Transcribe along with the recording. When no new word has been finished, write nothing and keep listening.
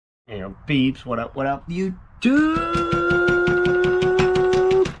Peeps, what up, YouTube?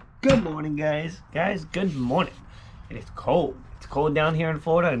 Good morning, guys. Good morning. It is cold. It's cold down here in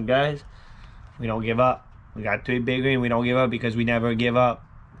Florida, and guys, we don't give up. We got 3 big green. We don't give up because we never give up.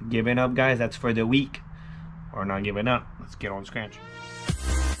 Giving up, guys, that's for the weak. Or not giving up. Let's get on scratch.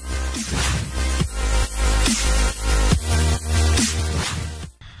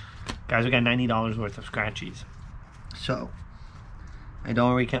 Guys, we got $90 worth of scratchies. So, I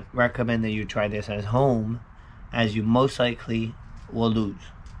don't recommend that you try this at home, as you most likely will lose.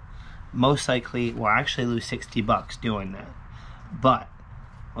 Most likely will actually lose 60 bucks doing that. But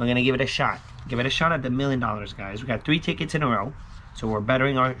we're gonna give it a shot. Give it a shot at the $1 million, guys. We got 3 tickets in a row, so we're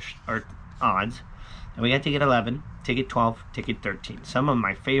bettering our odds. And we got ticket 11, ticket 12, ticket 13. Some of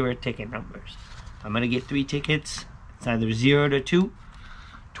my favorite ticket numbers. I'm gonna get 3 tickets. It's either 0 to 2,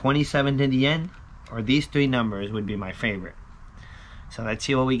 27 to the end, or these 3 numbers would be my favorite. So let's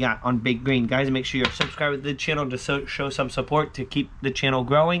see what we got on Big Green. Guys, make sure you're subscribed to the channel to show some support to keep the channel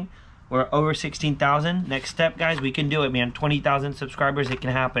growing. We're over 16,000. Next step, guys, we can do it, man. 20,000 subscribers, it can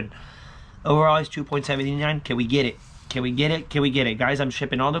happen. Overall, it's 2.79. Can we get it? Can we get it? Can we get it? Guys, I'm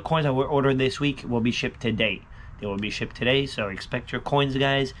shipping all the coins that were ordered this week will be shipped today. They will be shipped today, so expect your coins,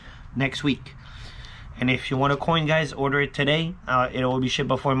 guys, next week. And if you want a coin, guys, order it today. It will be shipped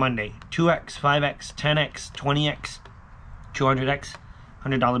before Monday. 2x, 5x, 10x, 20x, 200x,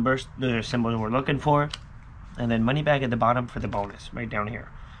 $100 burst. Those are symbols we're looking for. And then money bag at the bottom for the bonus. Right down here.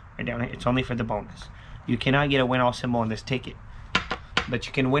 Right down here. It's only for the bonus. You cannot get a win all symbol on this ticket. But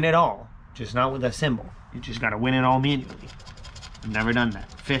you can win it all. Just not with a symbol. You just got to win it all manually. I've never done that.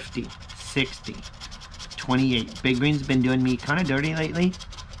 50, 60, 28. Big Green's been doing me kind of dirty lately.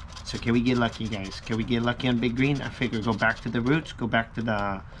 So can we get lucky, guys? Can we get lucky on Big Green? I figure go back to the roots. Go back to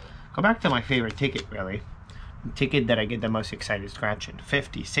my favorite ticket, really. Ticket that I get the most excited scratching.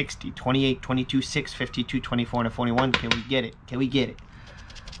 50, 60, 28, 22, 6, 52, 24, and a 41. Can we get it? Can we get it?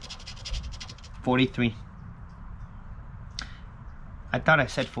 43. I thought I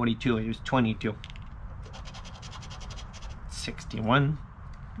said 42. It was 22. 61.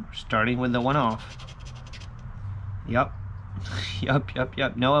 We're starting with the one off. Yup.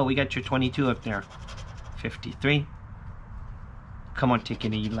 Yup. Noah, we got your 22 up there. 53. Come on,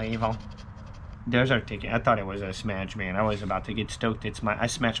 tickety label. There's our ticket. I thought it was a smash, man. I was about to get stoked. I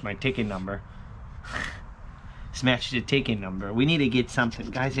smashed my ticket number. Smashed the ticket number. We need to get something.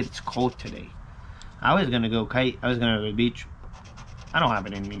 Guys, it's cold today. I was gonna go kite. I was gonna go to the beach. I don't have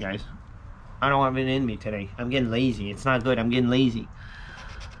it in me, guys. I don't have it in me today. I'm getting lazy. It's not good. I'm getting lazy.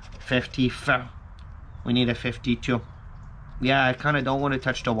 54. We need a 52. Yeah, I kind of don't want to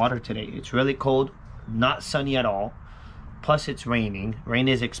touch the water today. It's really cold. Not sunny at all. Plus it's raining. Rain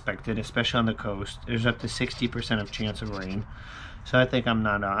is expected, especially on the coast. There's up to 60% of chance of rain. So I think I'm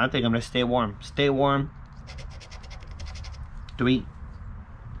not, I think I'm gonna stay warm. Stay warm. 3.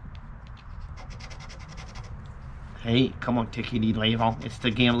 Hey, come on, tickety label. It's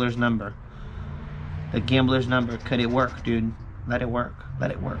the gambler's number. The gambler's number. Could it work, dude? Let it work. Let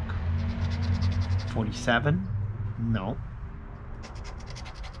it work. 47? No.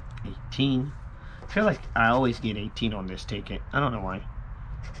 18. I feel like I always get 18 on this ticket. I don't know why.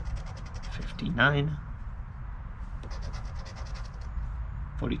 59.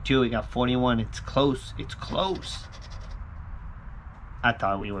 42. We got 41. It's close. It's close. I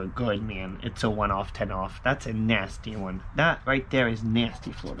thought we were good, man. It's a 1 off, 10 off. That's a nasty one. That right there is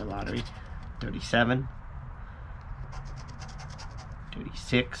nasty, Florida Lottery. 37.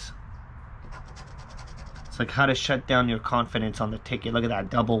 36. It's like how to shut down your confidence on the ticket. Look at that.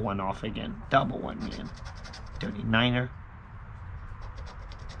 Double 1 off again. Double 1, man. 39er.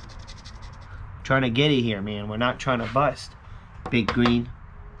 Trying to get it here, man. We're not trying to bust. Big Green.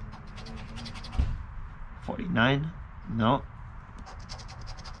 49. No.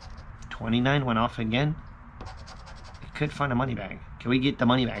 29 went off again. It could find a money bag. Can we get the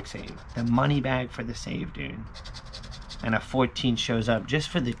money bag save? The money bag for the save, dude. And a 14 shows up just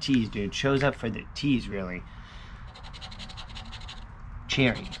for the tease, dude. Shows up for the tease, really.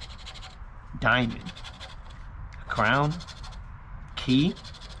 Cherry. Diamond. Crown. Key.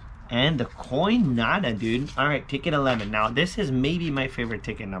 And the coin nada, dude. Alright, ticket 11. Now, this is maybe my favorite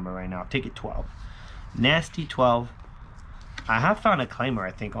ticket number right now. Ticket 12. Nasty 12. I have found a claimer,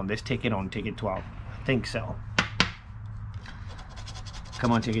 I think, on this ticket, on ticket 12. I think so.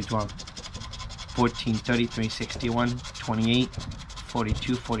 Come on, ticket 12. 14, 33, 61, 28,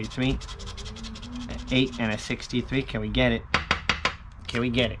 42, 43, 8, and a 63. Can we get it? Can we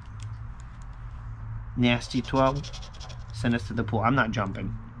get it? Nasty 12. Send us to the pool. I'm not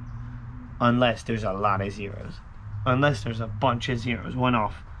jumping. Unless there's a lot of zeros. Unless there's a bunch of zeros. 1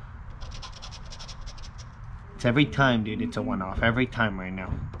 off. It's every time, dude. It's a one-off. Every time right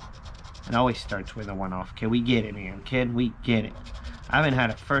now. It always starts with a one-off. Can we get it, man? Can we get it? I haven't had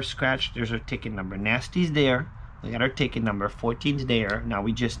a first scratch. There's our ticket number. Nasty's there. We got our ticket number. 14's there. Now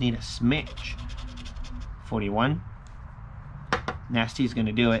we just need a smidge. 41. Nasty's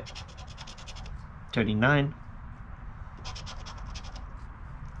gonna do it. 39.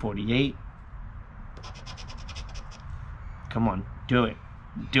 48. Come on, do it.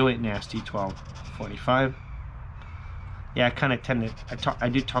 Do it, Nasty. 12. 45. Yeah, I kind of tend to, I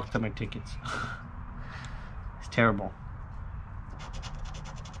do talk to my tickets. It's terrible.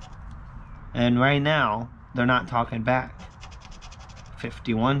 And right now, they're not talking back.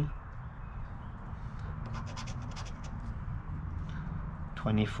 51.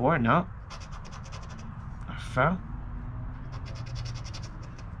 24, no. I fell.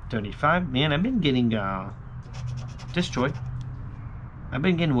 35. Man, I've been getting destroyed. I've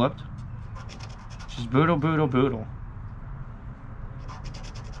been getting whooped. Just brutal, brutal, brutal.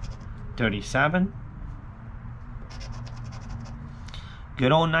 37.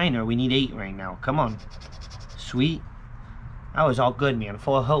 Good old Niner. We need 8 right now. Come on. Sweet. That was all good, man.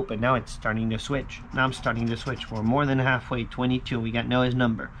 Full of hope, but now it's starting to switch. Now I'm starting to switch. We're more than halfway. 22. We got Noah's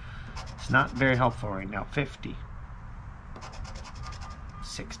number. It's not very helpful right now. 50.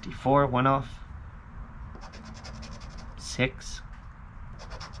 64. One off. 6.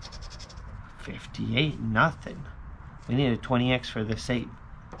 58. Nothing. We need a 20x for this 8.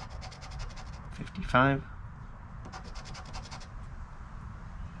 55.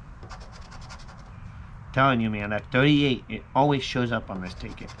 Telling you, man, that 38, it always shows up on this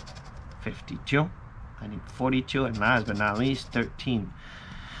ticket. 52. I need 42, and last but not least, 13.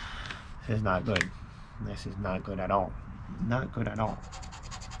 This is not good. This is not good at all. Not good at all.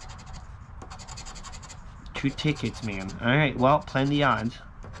 2 tickets, man. Alright, well, playing the odds.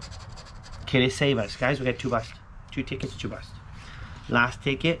 Can it save us? Guys, we got 2 busts. 2 tickets, 2 busts. Last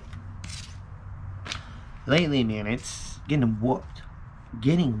ticket. Lately, man, it's getting whooped.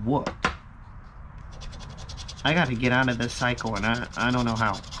 Getting whooped. I got to get out of this cycle, and I don't know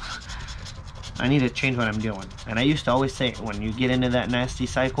how. I need to change what I'm doing. And I used to always say, when you get into that nasty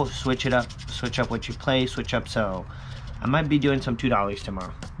cycle, switch it up. Switch up what you play, switch up. So I might be doing some $2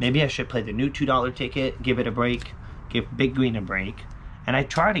 tomorrow. Maybe I should play the new $2 ticket, give it a break, give Big Green a break. And I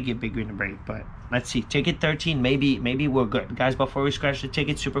try to give Big Green a break, but let's see. Ticket 13, maybe we're good. Guys, before we scratch the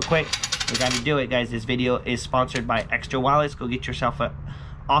ticket super quick, we got to do it, guys. This video is sponsored by Extra Wallets. Go get yourself an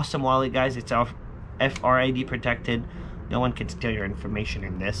awesome wallet, guys. It's our FRID protected. No one can steal your information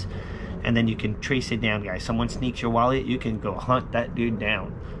in this. And then you can trace it down, guys. Someone sneaks your wallet, you can go hunt that dude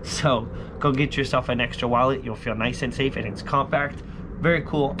down. So go get yourself an Extra Wallet. You'll feel nice and safe, and it's compact. Very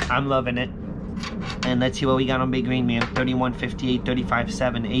cool. I'm loving it. And let's see what we got on Big Green, man. 31, 58, 35,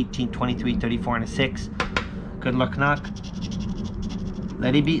 7, 18, 23, 34, and a 6. Good luck, knock.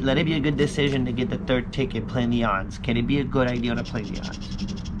 Let it be a good decision to get the 3rd ticket playing the odds. Can it be a good idea to play the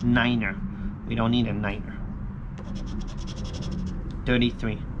odds? Niner. We don't need a Niner.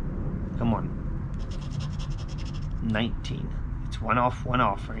 33. Come on. 19. It's one off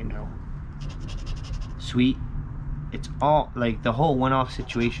right now. Sweet. It's all, like, the whole one-off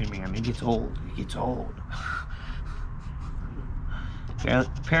situation, man. It gets old. It gets old.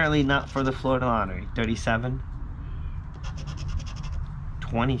 Apparently not for the Florida Lottery. 37.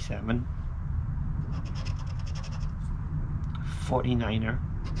 27. 49er.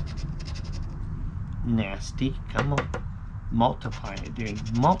 Nasty. Come on. Multiply it,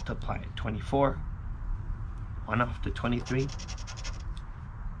 dude. Multiply it. 24. One off to 23.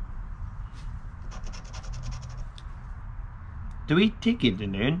 Three tickets,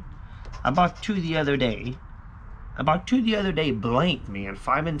 dude. I bought 2 the other day. Blanked, man.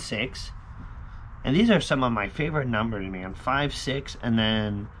 5 and 6. And these are some of my favorite numbers, man. 5, 6, and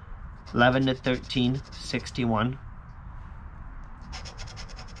then 11 to 13, 61.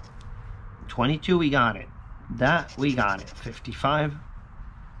 22, we got it. That, we got it. 55.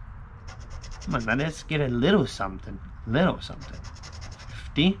 Come on, let's get a little something.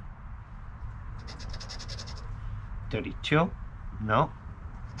 50. 32. No.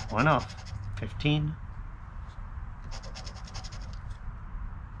 One off. 15.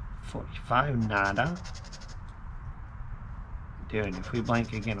 45. Nada. Dude, if we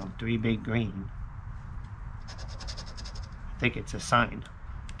blank again on 3 Big Green, I think it's a sign.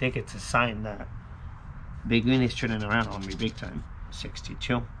 That Big Green is turning around on me big time.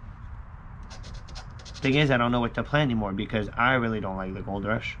 62. Thing is, I don't know what to play anymore because I really don't like the Gold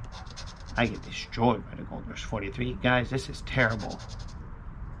Rush. I get destroyed by the Gold Rush. 43. Guys, this is terrible.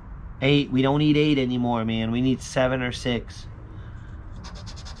 8. We don't need 8 anymore, man. We need 7 or 6.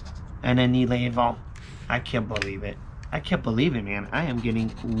 And then need Leval. I can't believe it. I can't believe it, man. I am getting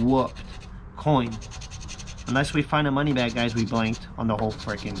whooped. Coin. Unless we find a money bag, guys, we blanked on the whole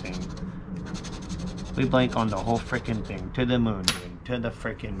freaking thing. We blank on the whole freaking thing. To the moon, dude. To the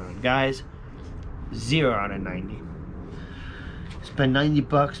freaking moon. Guys, 0 out of 90. Spent 90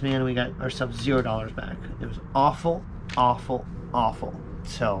 bucks, man. We got ourselves $0 back. It was awful, awful, awful.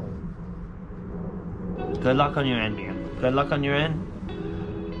 So, good luck on your end, man. Good luck on your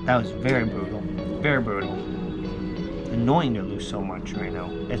end. That was very brutal. Very brutal. Annoying to lose so much right now.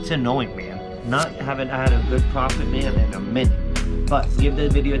 It's annoying, man. Not having had a good profit, man, in a minute. But give the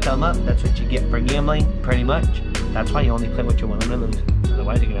video a thumb up. That's what you get for gambling, pretty much. That's why you only play what you're willing to lose.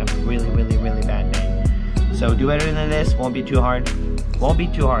 Otherwise, you're going to have a really, really, really bad day. So do better than this. Won't be too hard. Won't be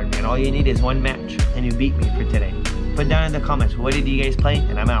too hard, man. All you need is one match, and you beat me for today. Put down in the comments, what did you guys play?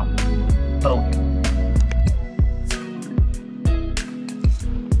 And I'm out. Boom.